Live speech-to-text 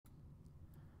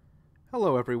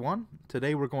Hello everyone.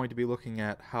 Today we're going to be looking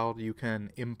at how you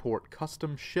can import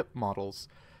custom ship models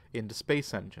into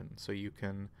SpaceEngine so you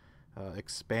can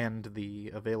expand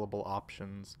the available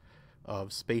options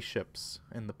of spaceships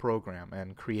in the program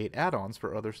and create add-ons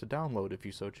for others to download if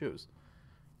you so choose.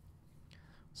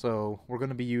 So we're going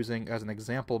to be using as an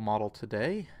example model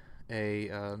today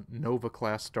a Nova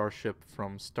class starship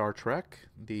from Star Trek,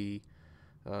 the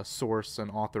source and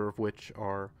author of which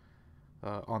are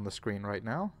on the screen right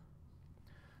now.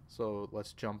 So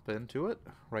let's jump into it.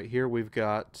 Right here we've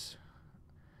got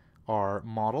our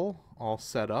model all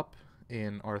set up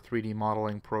in our 3D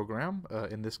modeling program.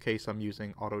 In this case I'm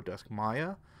using Autodesk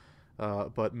Maya,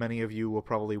 but many of you will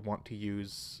probably want to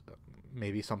use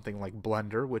maybe something like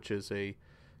Blender, which is a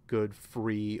good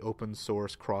free open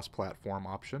source cross-platform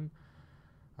option.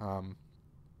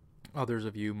 Others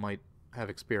of you might have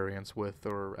experience with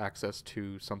or access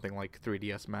to something like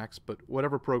 3ds Max, but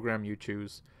whatever program you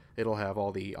choose, it'll have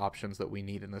all the options that we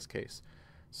need in this case.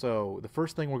 So the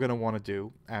first thing we're going to want to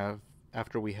do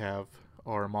after we have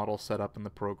our model set up in the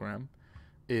program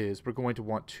is we're going to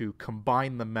want to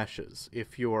combine the meshes.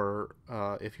 If your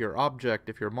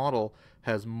model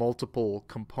has multiple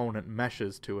component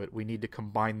meshes to it, we need to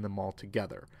combine them all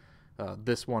together.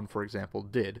 This one, for example,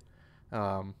 did.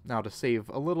 Now to save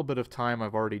a little bit of time,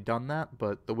 I've already done that,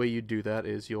 but the way you do that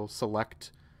is you'll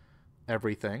select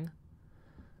everything,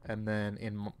 and then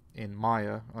in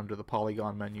Maya, under the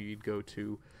polygon menu, you'd go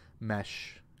to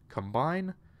Mesh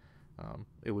Combine.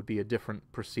 It would be a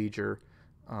different procedure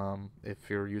if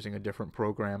you're using a different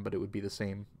program, but it would be the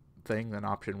same thing. An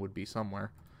option would be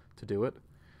somewhere to do it.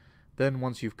 Then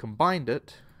once you've combined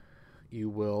it, you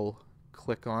will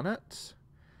click on it,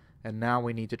 and now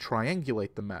we need to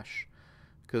triangulate the mesh,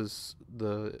 because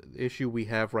the issue we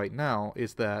have right now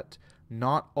is that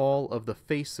not all of the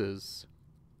faces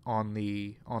on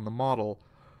the model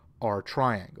are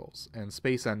triangles, and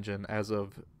SpaceEngine, as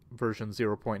of version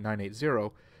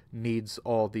 0.980, needs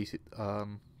all the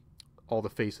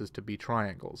faces to be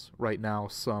triangles. Right now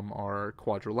some are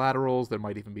quadrilaterals, there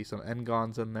might even be some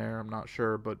n-gons in there, I'm not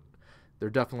sure, but they're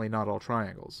definitely not all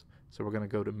triangles. So we're going to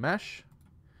go to Mesh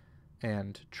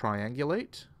and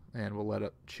Triangulate, and we'll let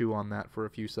it chew on that for a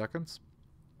few seconds.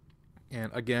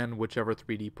 And again, whichever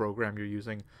 3D program you're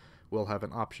using will have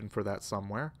an option for that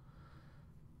somewhere.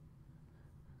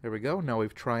 There we go. Now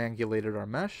we've triangulated our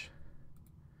mesh,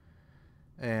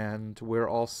 and we're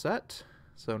all set.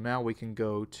 So now we can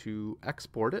go to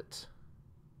export it.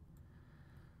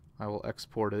 I will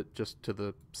export it just to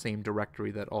the same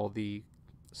directory that all the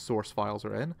source files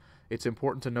are in. It's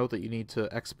important to note that you need to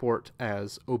export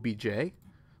as OBJ.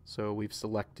 So we've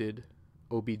selected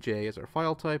OBJ as our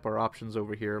file type. Our options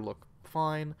over here look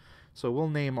fine. So we'll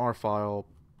name our file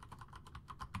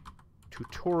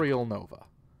Tutorial Nova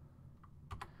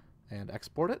and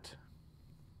export it.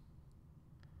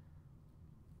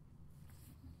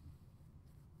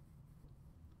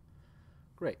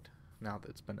 Great. Now that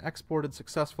it's been exported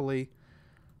successfully,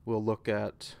 we'll look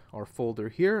at our folder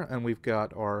here, and we've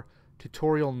got our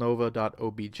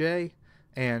tutorialnova.obj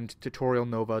and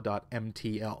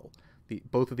tutorialnova.mtl.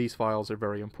 Both of these files are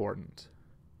very important.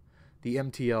 The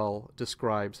MTL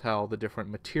describes how the different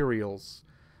materials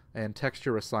and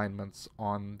texture assignments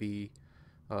on the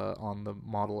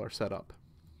model are set up.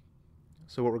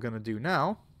 So what we're going to do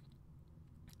now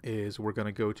is we're going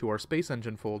to go to our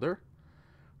SpaceEngine folder.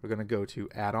 We're going to go to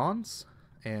Add-ons,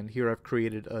 and here I've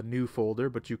created a new folder,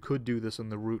 but you could do this in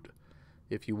the root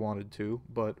if you wanted to,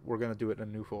 but we're going to do it in a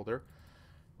new folder.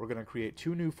 We're going to create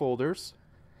two new folders,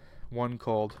 one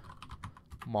called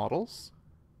Models,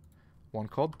 one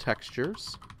called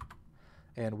Textures,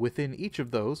 and within each of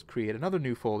those create another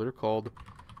new folder called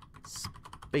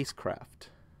Spacecraft.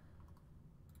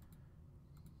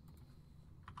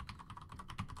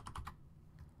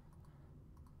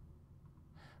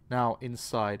 Now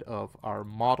inside of our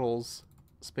Models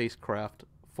Spacecraft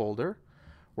folder,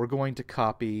 we're going to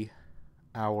copy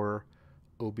our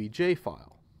OBJ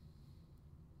file.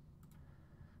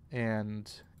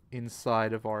 And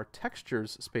inside of our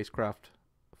Textures Spacecraft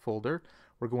folder,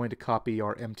 we're going to copy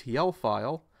our MTL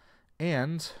file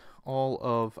and all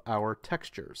of our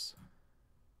textures.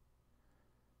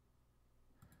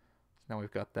 Now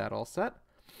we've got that all set.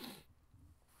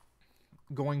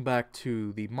 Going back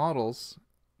to the models,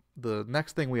 the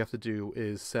next thing we have to do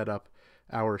is set up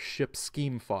our ship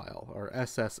scheme file, our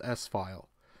SSS file.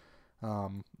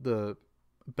 The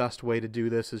best way to do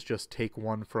this is just take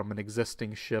one from an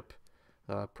existing ship,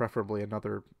 preferably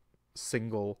another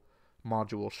single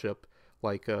module ship,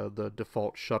 like the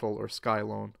default shuttle or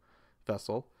Skylone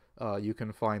vessel. You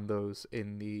can find those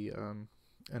in the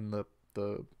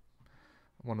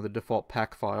one of the default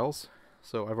pack files.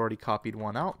 So I've already copied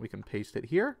one out. We can paste it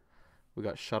here. We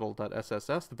got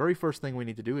shuttle.sss. The very first thing we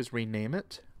need to do is rename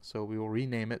it. So we will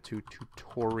rename it to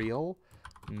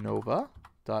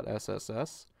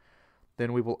tutorialnova.sss.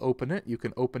 Then we will open it. You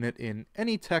can open it in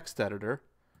any text editor,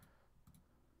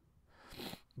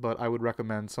 but I would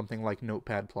recommend something like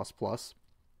Notepad++.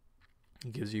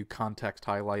 It gives you context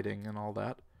highlighting and all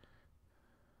that.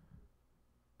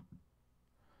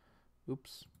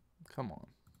 Oops, come on.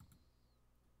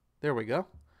 There we go.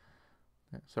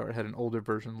 Sorry, I had an older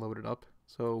version loaded up.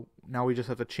 So now we just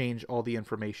have to change all the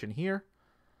information here.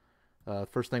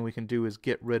 First thing we can do is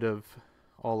get rid of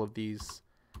all of these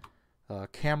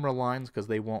camera lines because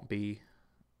they won't be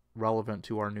relevant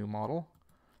to our new model.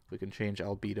 We can change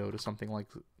albedo to something like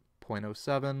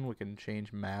 0.07. We can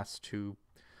change mass to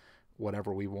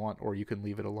whatever we want, or you can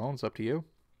leave it alone. It's up to you.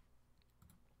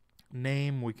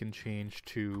 Name we can change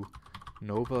to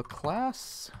Nova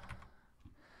class.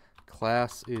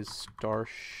 Class is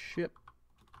Starship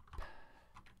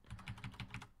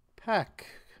Pack.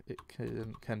 It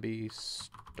can be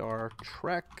Star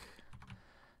Trek.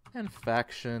 And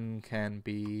faction can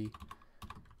be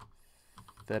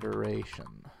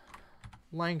Federation.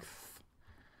 Length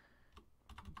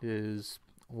is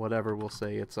whatever, we'll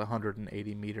say it's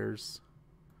 180 meters.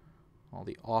 All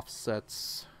the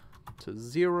offsets to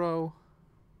 0.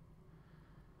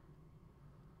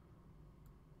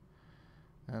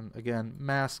 And again,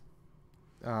 mass,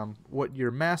 what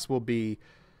your mass will be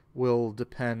will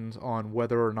depend on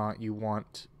whether or not you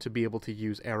want to be able to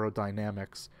use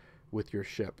aerodynamics with your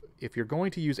ship. If you're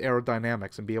going to use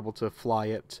aerodynamics and be able to fly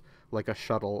it like a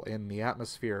shuttle in the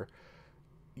atmosphere,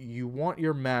 you want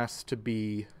your mass to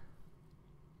be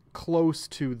close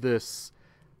to this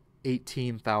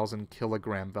 18,000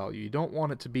 kilogram value. You don't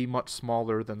want it to be much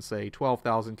smaller than, say,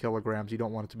 12,000 kilograms. You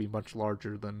don't want it to be much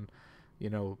larger than,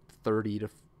 30 to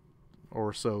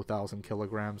or so thousand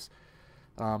kilograms,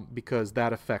 because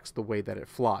that affects the way that it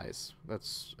flies.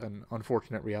 That's an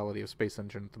unfortunate reality of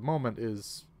SpaceEngine at the moment,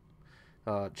 is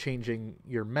changing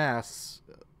your mass.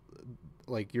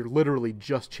 Like, you're literally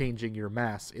just changing your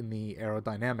mass in the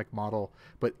aerodynamic model,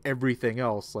 but everything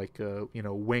else, like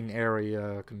wing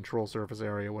area, control surface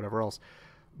area, whatever else,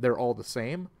 they're all the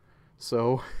same.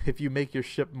 So if you make your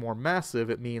ship more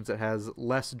massive, it means it has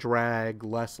less drag,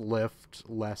 less lift,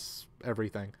 less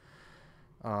everything.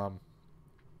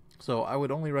 So I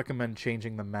would only recommend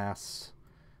changing the mass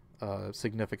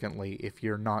significantly if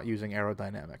you're not using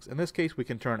aerodynamics. In this case, we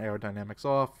can turn aerodynamics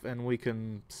off, and we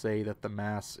can say that the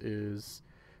mass is,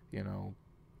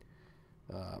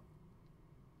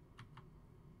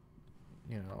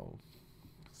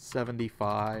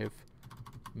 75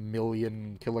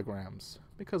 million kilograms,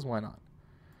 because why not?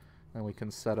 Then we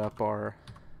can set up our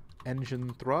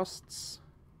engine thrusts.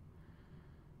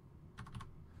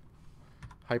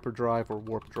 Hyperdrive or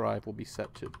warp drive will be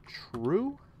set to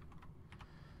true.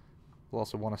 We'll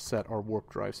also want to set our warp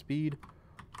drive speed.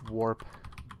 Warp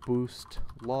boost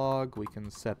log, we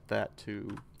can set that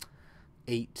to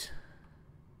 8.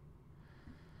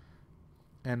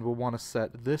 And we'll want to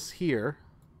set this here,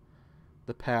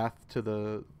 the path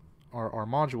to our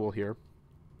module here.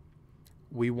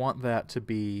 We want that to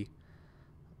be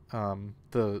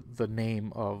the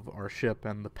name of our ship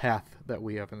and the path that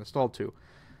we have installed to.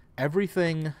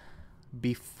 Everything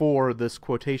before this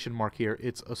quotation mark here,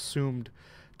 it's assumed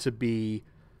to be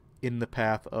in the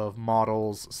path of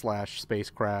models /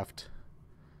 spacecraft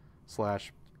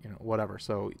 / whatever.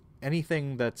 So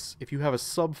anything that's, if you have a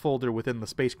subfolder within the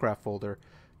spacecraft folder,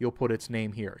 you'll put its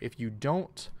name here. If you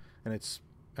don't,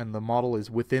 and the model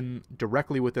is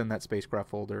directly within that spacecraft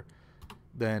folder,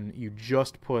 then you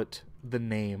just put the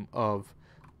name of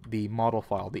the model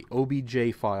file. The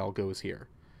OBJ file goes here.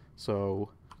 So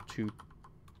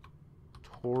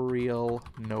tutorial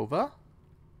Nova,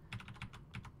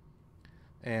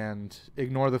 and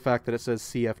ignore the fact that it says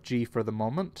CFG for the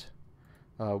moment.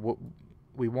 What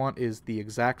we want is the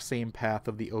exact same path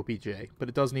of the OBJ, but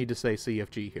it does need to say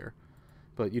CFG here.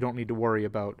 But you don't need to worry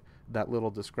about that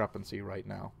little discrepancy right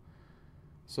now.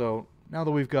 So now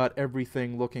that we've got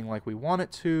everything looking like we want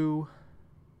it to,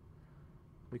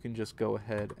 we can just go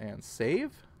ahead and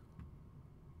save.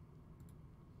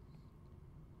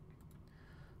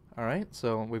 Alright,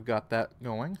 so we've got that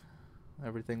going.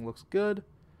 Everything looks good.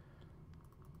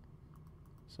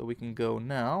 So we can go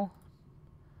now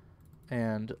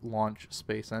and launch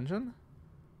SpaceEngine.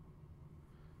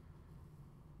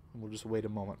 We'll just wait a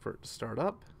moment for it to start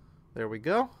up. There we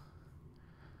go.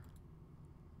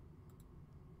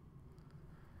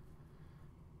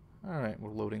 Alright,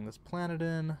 we're loading this planet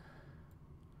in.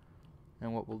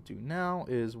 And what we'll do now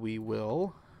is we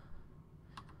will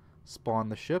spawn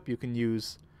the ship. You can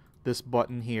use this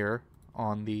button here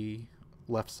on the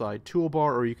left side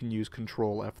toolbar, or you can use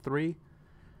Control F3.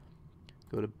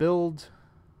 Go to Build,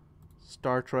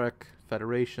 Star Trek,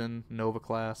 Federation, Nova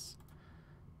Class,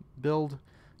 Build.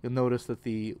 You'll notice that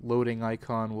the loading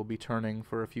icon will be turning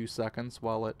for a few seconds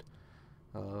while it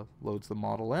loads the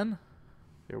model in.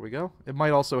 There we go. It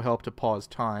might also help to pause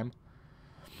time.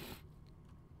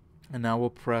 And now we'll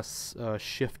press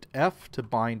Shift F to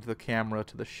bind the camera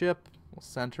to the ship. We'll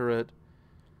center it,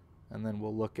 and then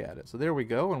we'll look at it. So there we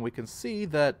go, and we can see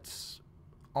that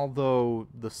although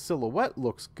the silhouette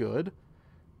looks good,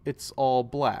 it's all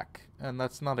black, and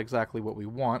that's not exactly what we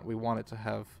want. We want it to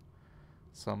have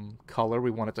some color.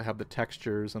 We want it to have the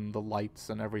textures and the lights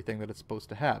and everything that it's supposed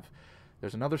to have.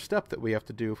 There's another step that we have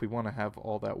to do if we want to have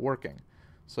all that working.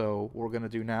 So what we're going to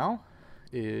do now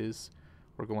is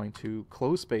we're going to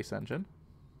close SpaceEngine,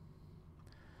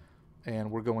 and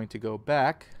we're going to go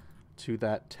back to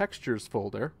that textures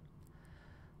folder,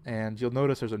 and you'll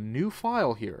notice there's a new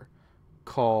file here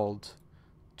called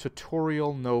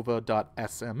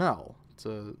tutorialnova.sml. It's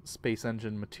a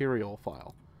SpaceEngine material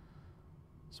file.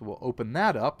 So we'll open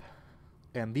that up,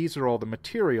 and these are all the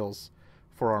materials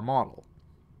for our model.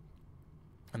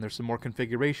 And there's some more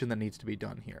configuration that needs to be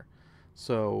done here.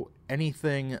 So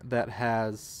anything that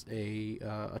has a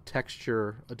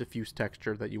texture, a diffuse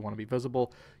texture that you want to be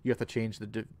visible, you have to change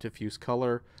the diffuse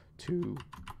color to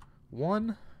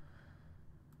 1.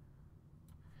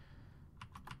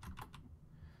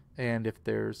 And if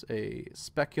there's a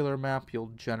specular map,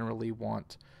 you'll generally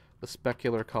want the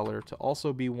specular color to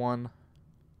also be 1.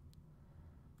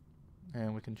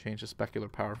 And we can change the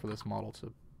specular power for this model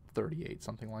to 38,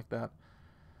 something like that.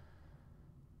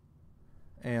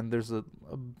 And there's a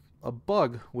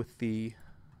bug with the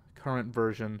current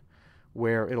version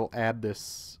where it'll add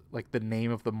this, like the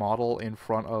name of the model in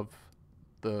front of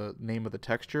the name of the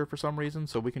texture for some reason.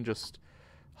 So we can just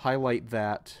highlight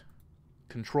that,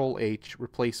 Control H,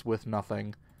 replace with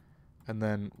nothing, and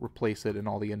then replace it in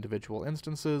all the individual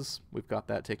instances. We've got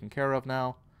that taken care of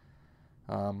now.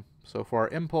 So for our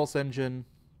impulse engine,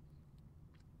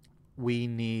 we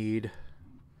need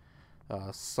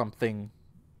something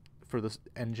for this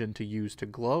engine to use to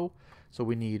glow. So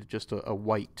we need just a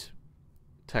white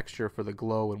texture for the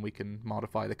glow, and we can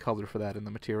modify the color for that in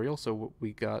the material. So what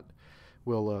we got,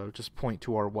 we'll just point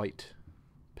to our white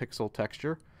pixel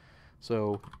texture.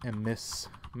 So emiss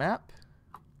map,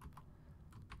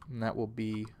 and that will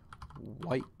be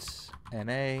white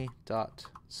na dot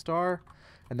star,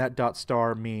 and that dot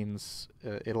star means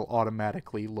it'll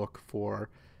automatically look for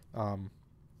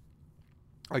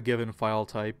a given file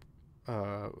type,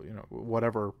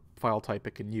 whatever file type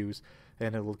it can use,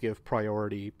 and it'll give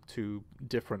priority to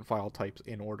different file types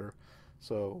in order.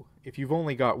 So if you've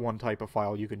only got one type of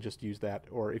file, you can just use that.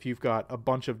 Or if you've got a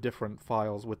bunch of different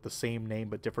files with the same name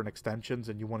but different extensions,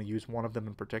 and you want to use one of them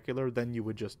in particular, then you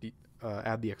would just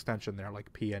add the extension there,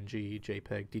 like PNG,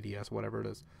 JPEG, DDS, whatever it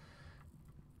is.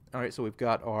 Alright, so we've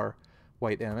got our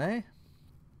white MA,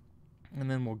 and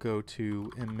then we'll go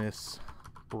to emiss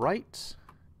bright,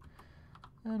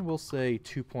 and we'll say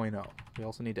 2.0. We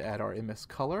also need to add our emiss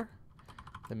color.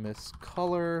 Emiss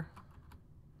color,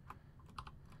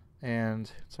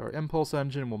 and it's our impulse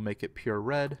engine. We'll make it pure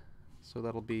red, so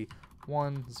that'll be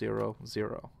 1, 0,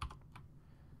 0.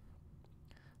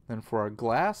 Then for our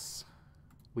glass,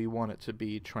 we want it to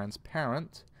be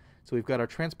transparent. So we've got our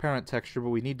transparent texture, but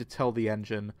we need to tell the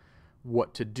engine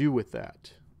what to do with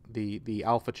that, the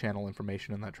alpha channel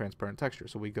information in that transparent texture.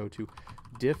 So we go to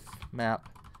diff map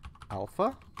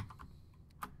alpha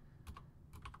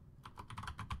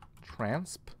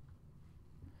transp.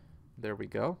 There we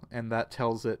go, and that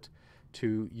tells it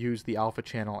to use the alpha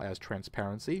channel as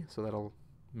transparency, so that'll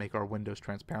make our windows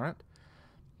transparent.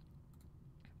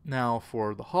 Now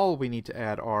for the hull, we need to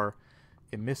add our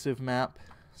emissive map.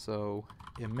 So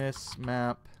emiss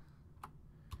map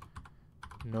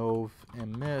nov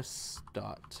emiss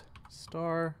dot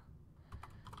star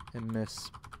emiss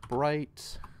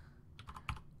bright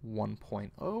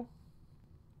 1.0,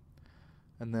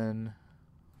 and then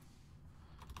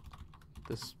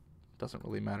this doesn't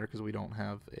really matter because we don't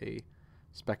have a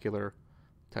specular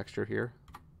texture here.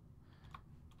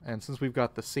 And since we've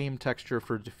got the same texture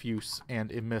for diffuse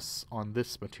and emiss on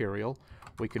this material,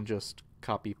 we can just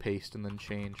copy paste and then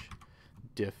change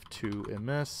diff to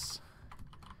emiss,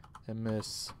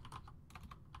 emiss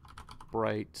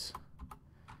bright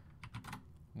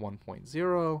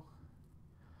 1.0.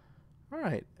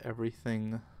 Alright,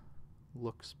 everything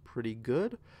looks pretty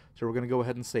good. So we're going to go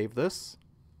ahead and save this.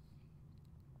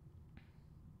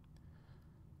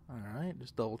 Alright,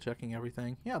 just double checking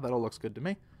everything. Yeah, that all looks good to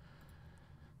me.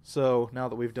 So now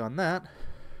that we've done that,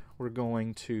 we're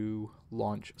going to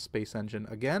launch SpaceEngine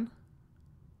again.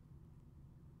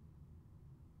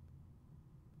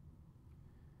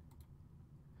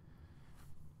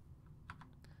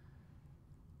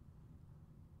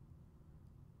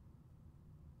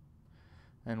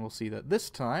 And we'll see that this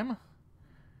time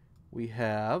we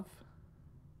have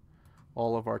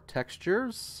all of our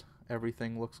textures.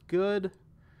 Everything looks good.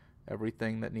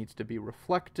 Everything that needs to be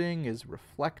reflecting is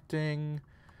reflecting.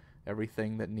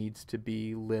 Everything that needs to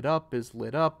be lit up is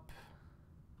lit up.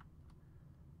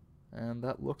 And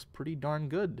that looks pretty darn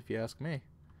good, if you ask me.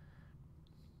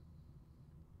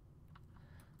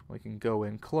 We can go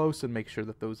in close and make sure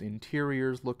that those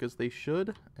interiors look as they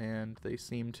should, and they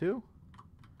seem to.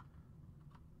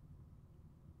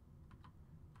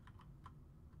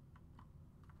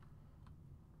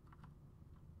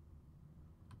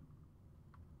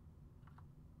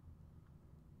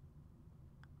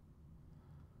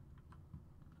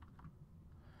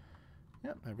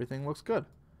 Yep, everything looks good.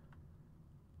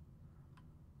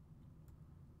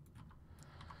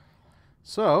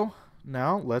 So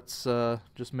now let's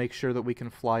just make sure that we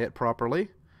can fly it properly.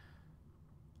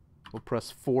 We'll press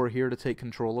 4 here to take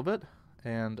control of it.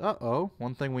 And uh-oh,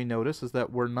 one thing we notice is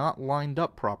that we're not lined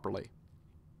up properly.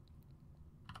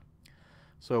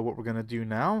 So what we're going to do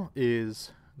now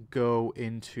is go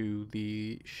into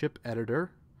the ship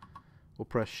editor. We'll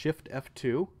press Shift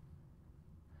F2.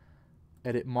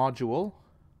 Edit module,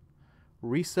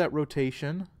 reset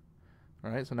rotation.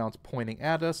 Alright, so now it's pointing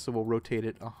at us, so we'll rotate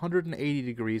it 180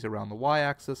 degrees around the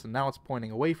y-axis, and now it's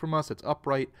pointing away from us, it's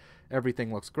upright,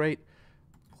 everything looks great.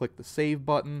 Click the save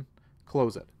button,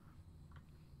 close it.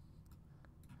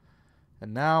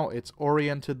 And now it's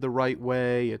oriented the right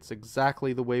way, it's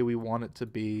exactly the way we want it to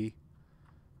be,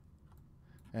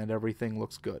 and everything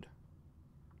looks good.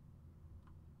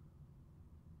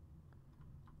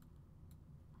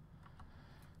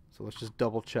 So let's just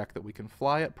double check that we can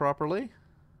fly it properly.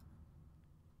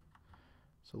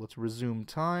 So let's resume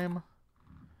time.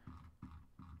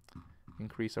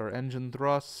 Increase our engine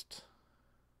thrust.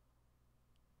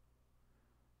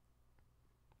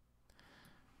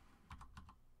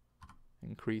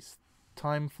 Increase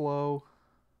time flow.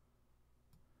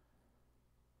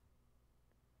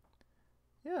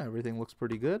 Yeah, everything looks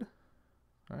pretty good.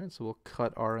 Alright, so we'll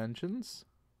cut our engines.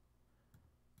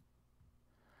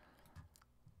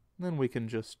 Then we can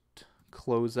just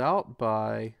close out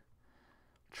by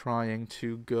trying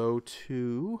to go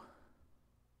to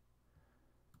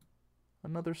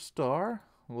another star.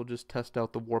 We'll just test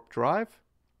out the warp drive.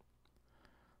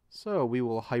 So we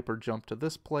will hyper jump to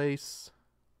this place.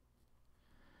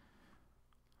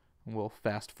 And we'll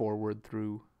fast forward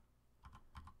through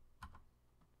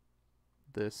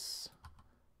this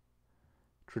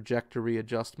trajectory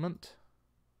adjustment.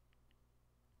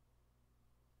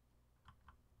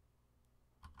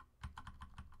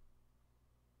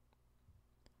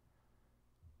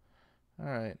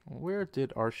 Alright, where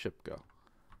did our ship go?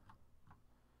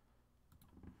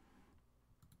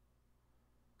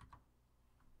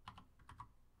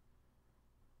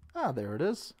 Ah, there it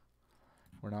is.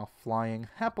 We're now flying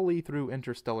happily through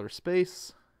interstellar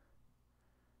space.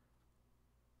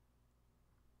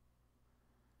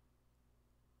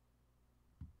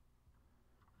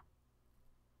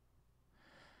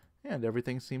 And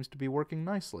everything seems to be working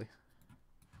nicely.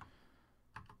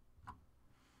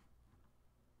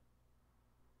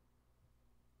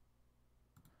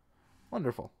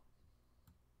 Wonderful.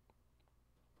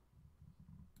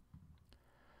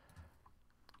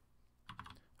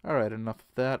 Alright, enough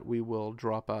of that. We will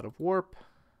drop out of warp.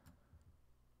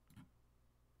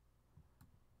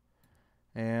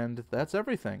 And that's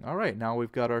everything. Alright, now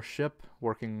we've got our ship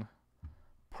working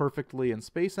perfectly in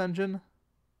SpaceEngine.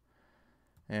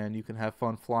 And you can have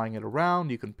fun flying it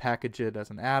around. You can package it as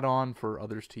an add-on for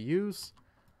others to use.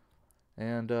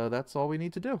 And that's all we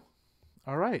need to do.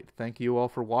 Alright, thank you all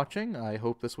for watching. I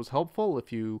hope this was helpful.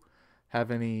 If you have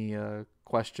any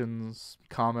questions,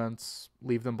 comments,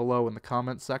 leave them below in the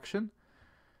comments section.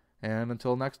 And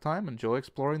until next time, enjoy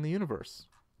exploring the universe.